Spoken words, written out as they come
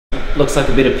Looks like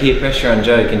a bit of peer pressure on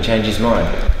Joe can change his mind.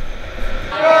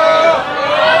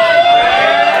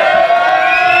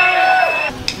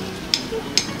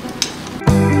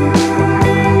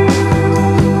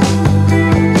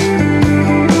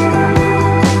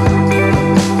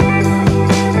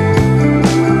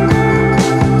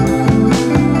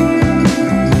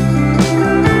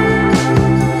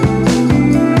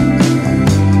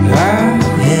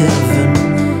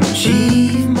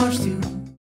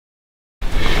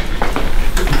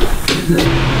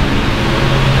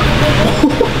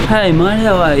 Hey mate,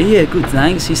 how are you? Yeah, good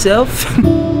thanks. Yourself?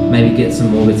 Maybe get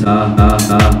some more guitar.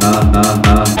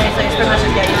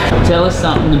 Tell us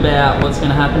something about what's going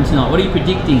to happen tonight. What are you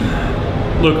predicting?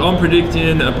 Look, I'm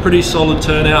predicting a pretty solid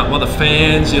turnout by the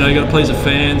fans. You know, you got to please the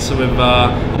fans. So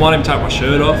I might even take my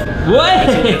shirt off. What?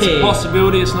 It's a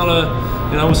possibility. It's not a,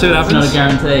 you know, we'll see what happens. It's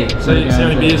not a guarantee. See how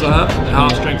many beers I have.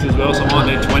 Half strength as well, so I might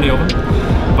need 20 of them.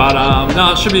 But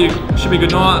no, it should be a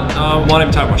good night. I might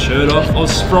even take my shirt off. I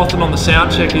was frothing on the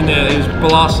sound check in there. He was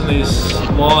blasting these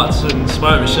lights and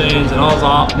smoke machines, and I was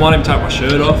like, might even take my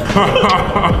shirt off.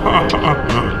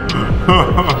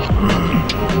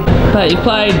 But you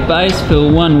played bass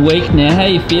for 1 week now. How are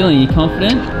you feeling? You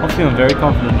confident? I'm feeling very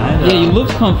confident, mate. Yeah, you look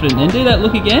confident then. Do that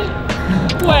look again.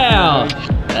 Wow,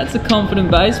 that's a confident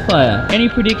bass player. Any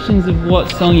predictions of what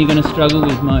song you're going to struggle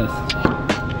with most?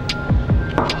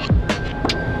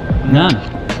 None.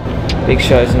 Big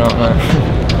show tonight,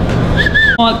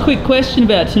 mate. Alright, quick question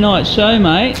about tonight's show,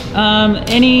 mate.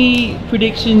 Any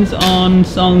predictions on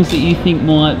songs that you think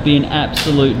might be an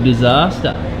absolute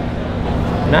disaster?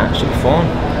 Nah, should be fine.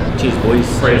 Cheers, boys.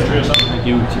 Free entry or something? Thank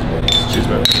you. Cheers, boys. Cheers,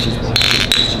 bro. Cheers,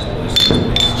 boys.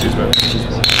 Cheers, bro. Cheers,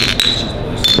 boys. Cheers,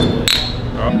 boys.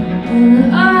 Alright.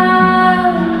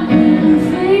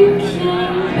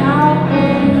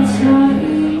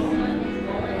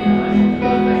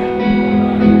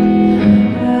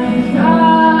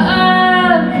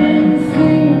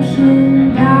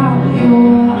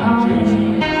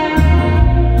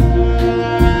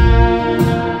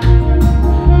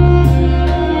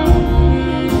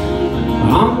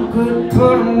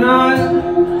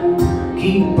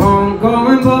 Keep on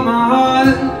going, but my heart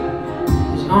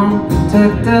is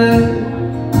unprotected,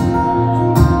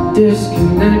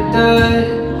 disconnected.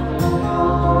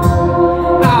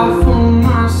 I fool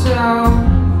myself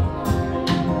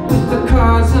with the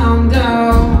cards I'm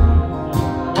dealt,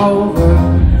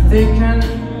 overthinking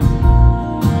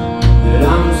that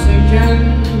I'm sinking.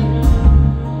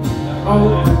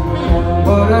 Open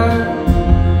water,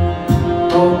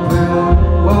 open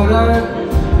water.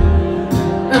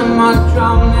 Am I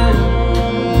drowning?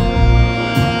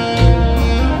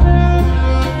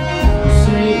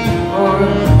 Save us.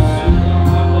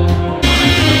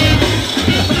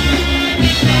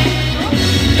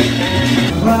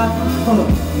 Fly up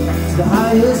to the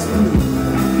highest peak.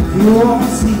 You won't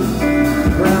see the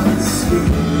ground speak.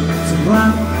 So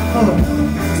climb up to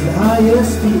the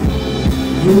highest peak.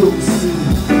 You will see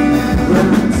the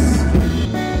ground speak.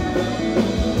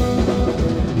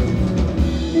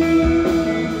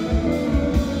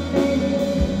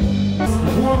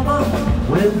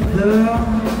 With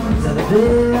girls and the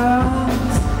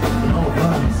bears and all of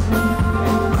us,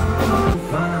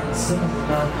 find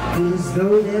someone who's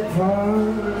though they're part of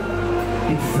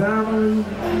your family.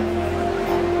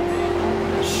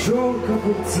 Show a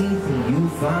couple teeth and you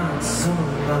find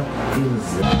someone who's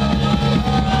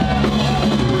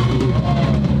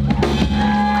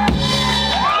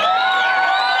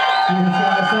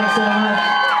thanks so much.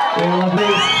 We love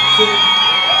this.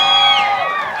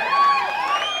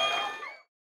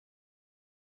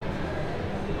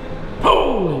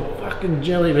 Holy fucking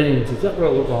jelly beans, is that what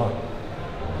it looks like?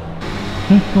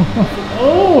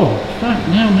 Oh, fuck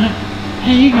now, mate.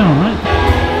 How you going, mate?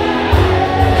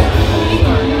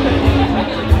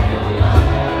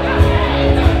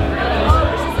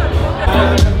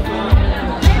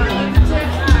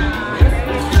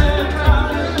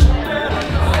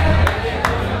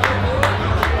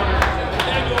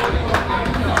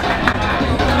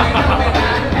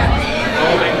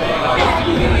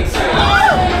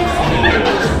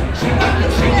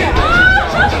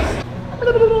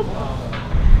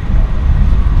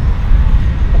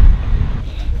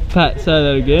 Pat, say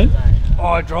that again.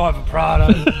 I drive a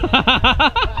Prado.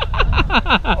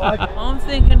 I'm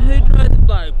thinking, who drove the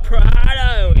boat?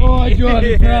 Prado. I drive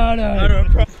a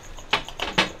Prado.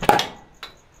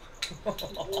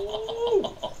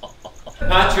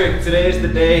 Patrick, today is the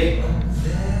day.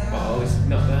 Oh, it's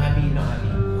not happy, not happy.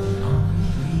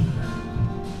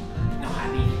 Not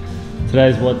happy.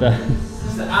 Today's what day?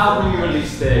 It's the album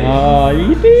release day. Oh,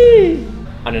 yippee!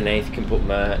 Underneath can put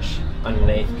merch.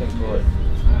 Underneath can put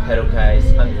pedal case.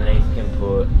 Underneath you can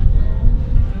put...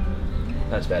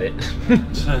 That's about it.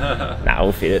 Nah,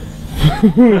 we'll fit it.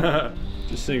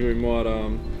 Just thinking we might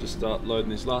just start loading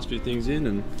these last few things in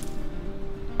and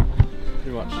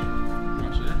pretty much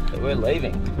it. We're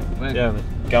leaving. We're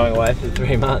going away for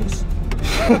 3 months.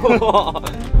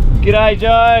 G'day,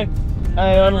 Joe.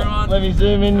 Hang on, everyone. let me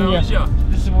zoom in. How is ya?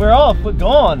 We're off, we're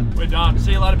gone. We're done.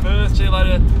 See you later, Perth. See you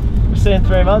later. We're seeing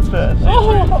 3 months, Perth. See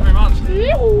you in 3 months.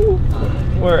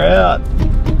 We're out.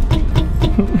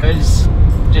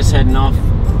 Just heading off.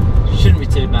 Shouldn't be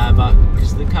too bad, but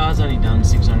because the car's only done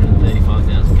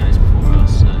 635,000 k's before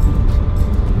us, so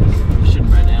shouldn't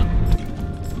break down.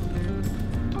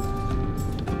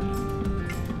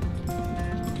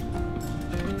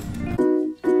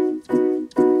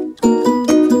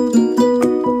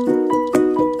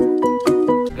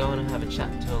 Going to have a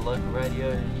chat to a local radio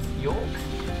in York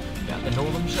about the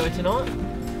Northern show tonight.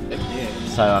 Yeah.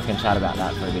 So I can chat about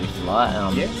that for a bit if you like.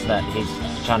 So that he's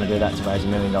trying to do that to raise $1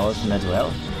 million for mental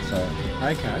health. So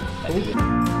Okay.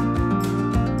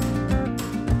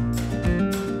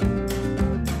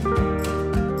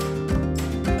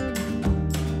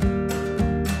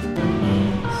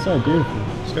 So beautiful.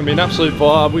 It's going to be an absolute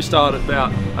vibe. We start at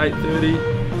about 8:30.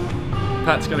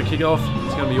 Pat's going to kick off.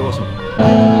 It's going to be awesome.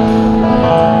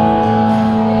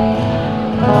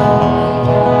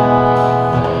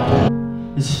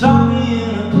 It's found me in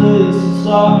a place that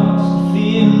starts the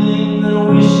feeling that I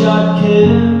wish I'd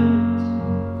kept.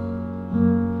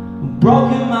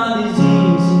 Broken mind is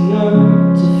easier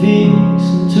to fix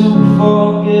and to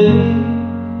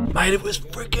forget. Mate, it was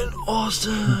freaking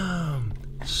awesome.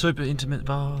 Super intimate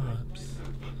vibes.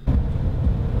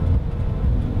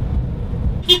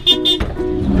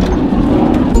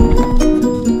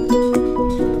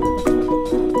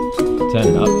 turn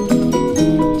it up.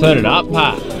 Turn it up,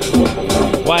 Pat.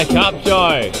 Wake up,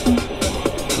 Joe.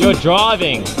 You're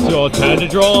driving. It's your turn to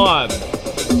drive.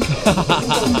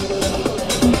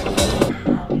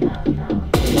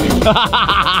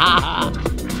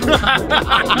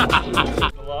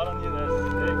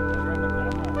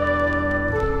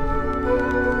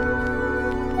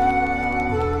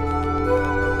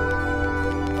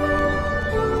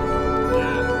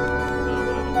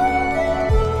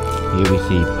 Here we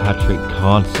see Patrick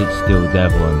can't sit still,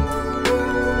 Devlin.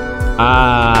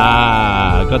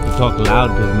 I got to talk loud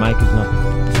because Mike is not.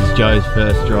 This is Joe's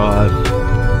first drive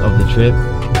of the trip.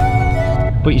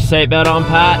 Put your seatbelt on,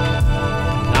 Pat.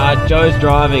 Joe's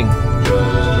driving.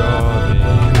 Joe's driving.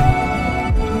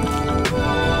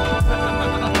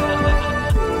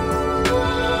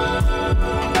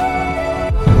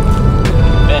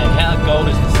 Man, how gold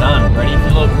is the sun? Ready if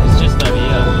you look, it's just over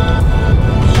here.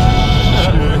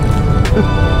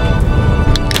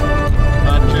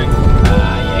 Patrick.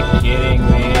 You're kidding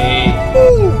me.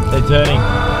 They're turning.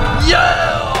 Yeah!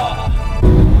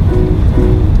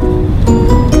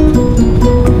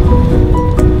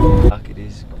 Fuck, it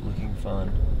is looking fun.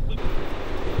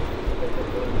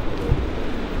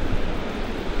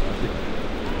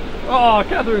 Oh,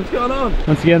 Catherine's going on.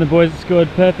 Once again, the boys have scored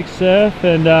perfect surf,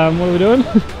 and what are we doing?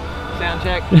 Sound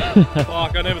check.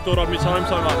 Fuck, I never thought I'd miss home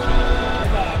so much.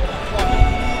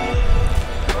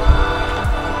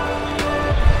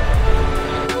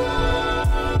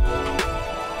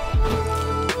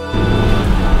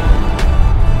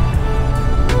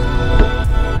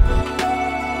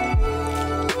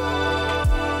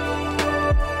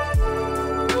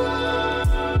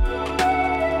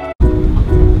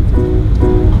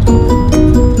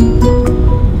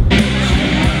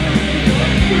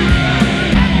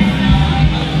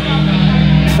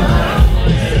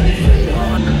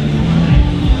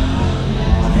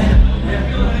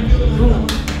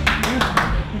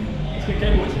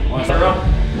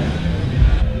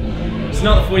 It's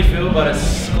not the fully filled, but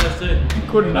it's close to.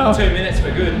 Couldn't know. 2 minutes,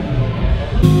 we're good.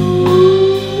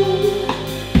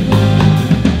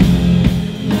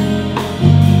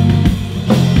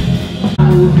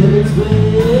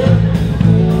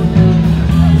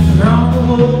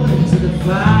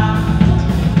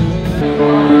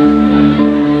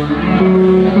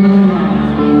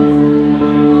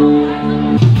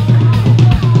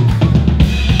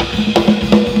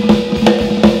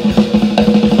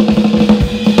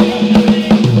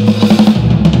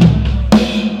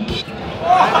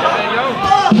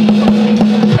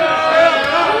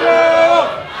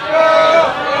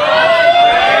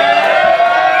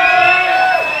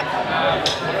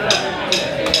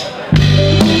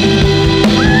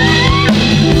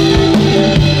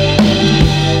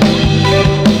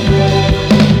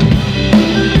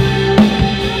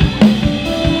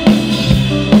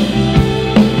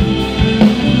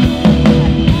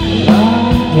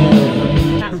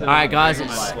 Alright guys,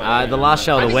 it's the last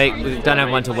show of the week. We don't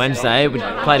have one till Wednesday. We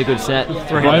played a good set.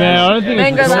 I don't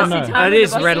think it's It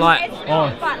is red light.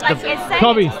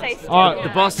 Copy.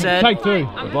 The boss said. Take two.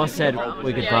 The boss said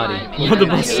we could party. What the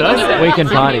boss said? We can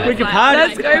party. We can party.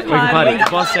 Let's go We can party. The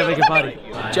boss said we can party.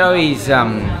 Joey's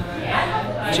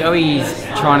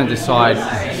trying to decide.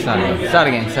 Start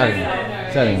again.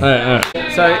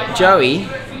 So Joey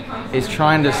is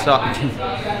trying to start.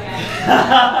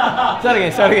 Start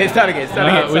again.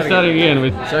 We're starting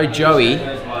again. So Joey,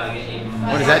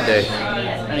 what does that do?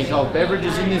 Any cold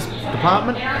beverages in this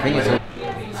department? I think it's.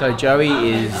 So Joey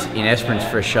is in Esperance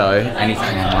for a show, and he's oh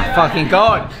my fucking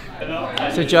god.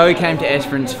 So Joey came to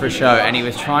Esperance for a show, and he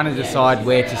was trying to decide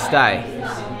where to stay.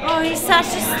 Oh, he's such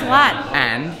a slut.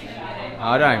 And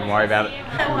don't even worry about it.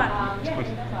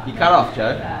 You cut off,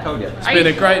 Joe. Told you. It's been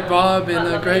a great vibe and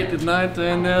a great night,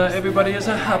 and everybody is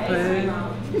happy.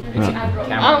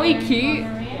 Aren't we cute?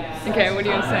 Okay, what do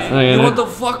you want to say? You want to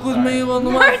fuck with me on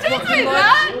the Don't say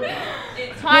that!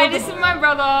 Hi, this is my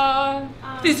brother.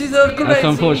 This is a crazy. That's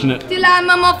unfortunate. Do you like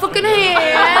my motherfucking hair?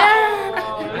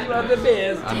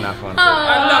 Enough one.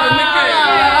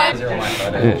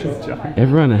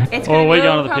 Everyone. It's Oh, we're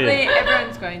going to the probably pier.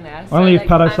 everyone's going there. Only if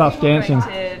Pato I'm starts going dancing.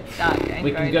 to start going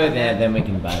We can go there, then we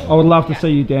can bail. I would love to see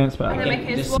you dance, Pat.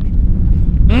 It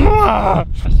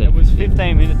was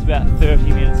 15 minutes, about 30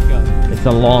 minutes ago. It's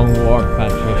a long walk,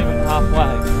 Patrick. Even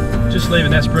halfway. Just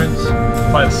leaving Esperance.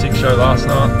 Played a sick show last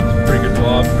night. Pretty good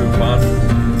vibe, good fun.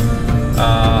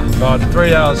 Got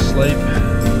 3 hours sleep.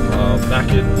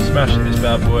 Knackered, smashing this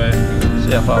bad boy.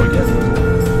 See how far we get.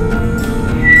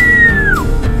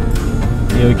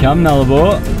 Here we come,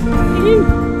 Nullarbor.